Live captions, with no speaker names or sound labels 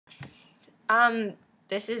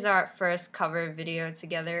This is our first cover video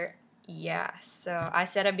together. Yeah, so I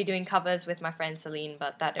said I'd be doing covers with my friend Celine,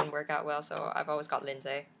 but that didn't work out well, so I've always got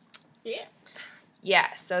Lindsay. Yeah.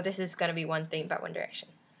 Yeah, so this is gonna be One Thing by One Direction.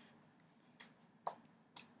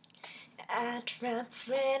 I try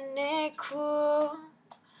playing it cool,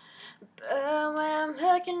 but when I'm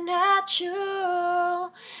looking at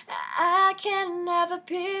you, I can never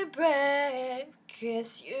be brave,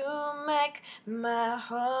 'cause you make my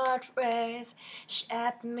heart race,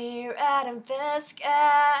 shut me right in the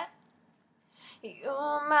sky.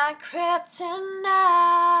 You're my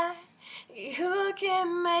kryptonite, you keep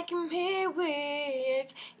making me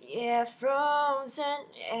weak, yeah, frozen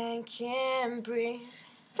and can't breathe.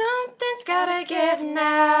 Something's gotta give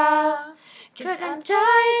now, 'cause I'm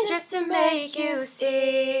dying just to make you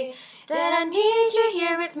see that I need you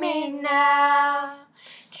here with me now.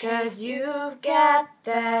 'Cause you've got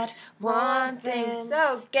that one thing.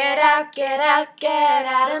 So get out, get out, get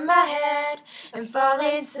out of my head and fall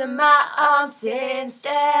into my arms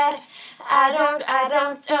instead. I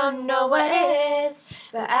don't know what it is,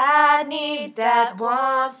 but I need that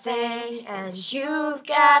one thing, and you've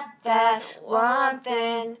got that one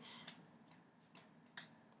thing.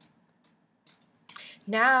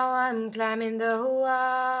 Now I'm climbing the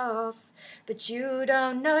walls, but you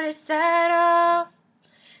don't notice at all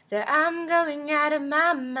that I'm going out of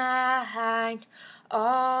my mind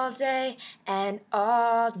all day and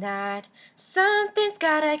all night. Something's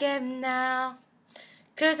gotta give now,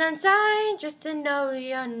 'cause I'm dying just to know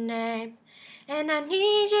your name, and I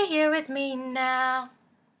need you here with me now,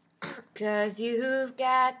 'cause you've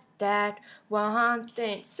got that one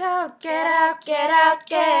thing. So get out, get out,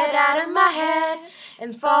 get out of my head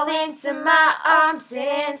and fall into my arms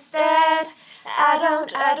instead. I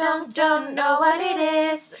don't know what it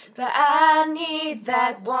is, but I need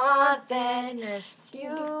that one thing, and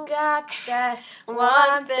you got that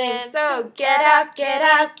one thing. So get out, get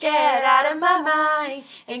out, get out of my mind,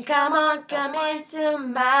 and come on, come into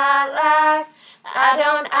my life. I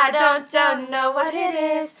don't know what it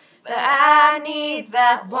is, but I need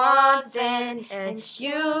that one thing, and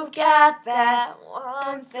you've got that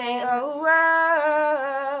one thing. Oh,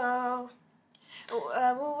 oh, Oh,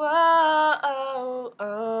 oh, oh,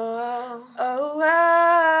 oh, oh,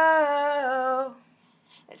 oh.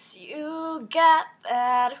 Yes, you got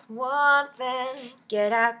that one thing.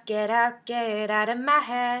 Get out, get out, get out of my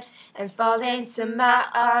head and fall into my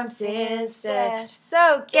arms instead.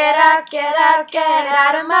 So get out, get out, get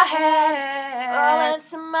out of my head, Fall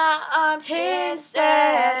into my arms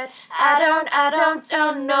instead. I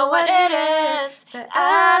don't know what it is, but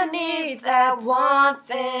I need that one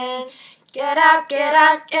thing. Get out, get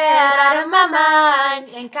out, get out of my mind,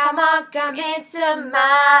 and come on, come into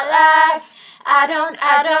my life. I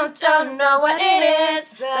don't know what it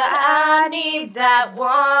is, but I need that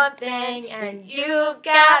one thing, and you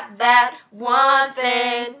got that one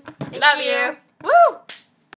thing. Love you. Woo!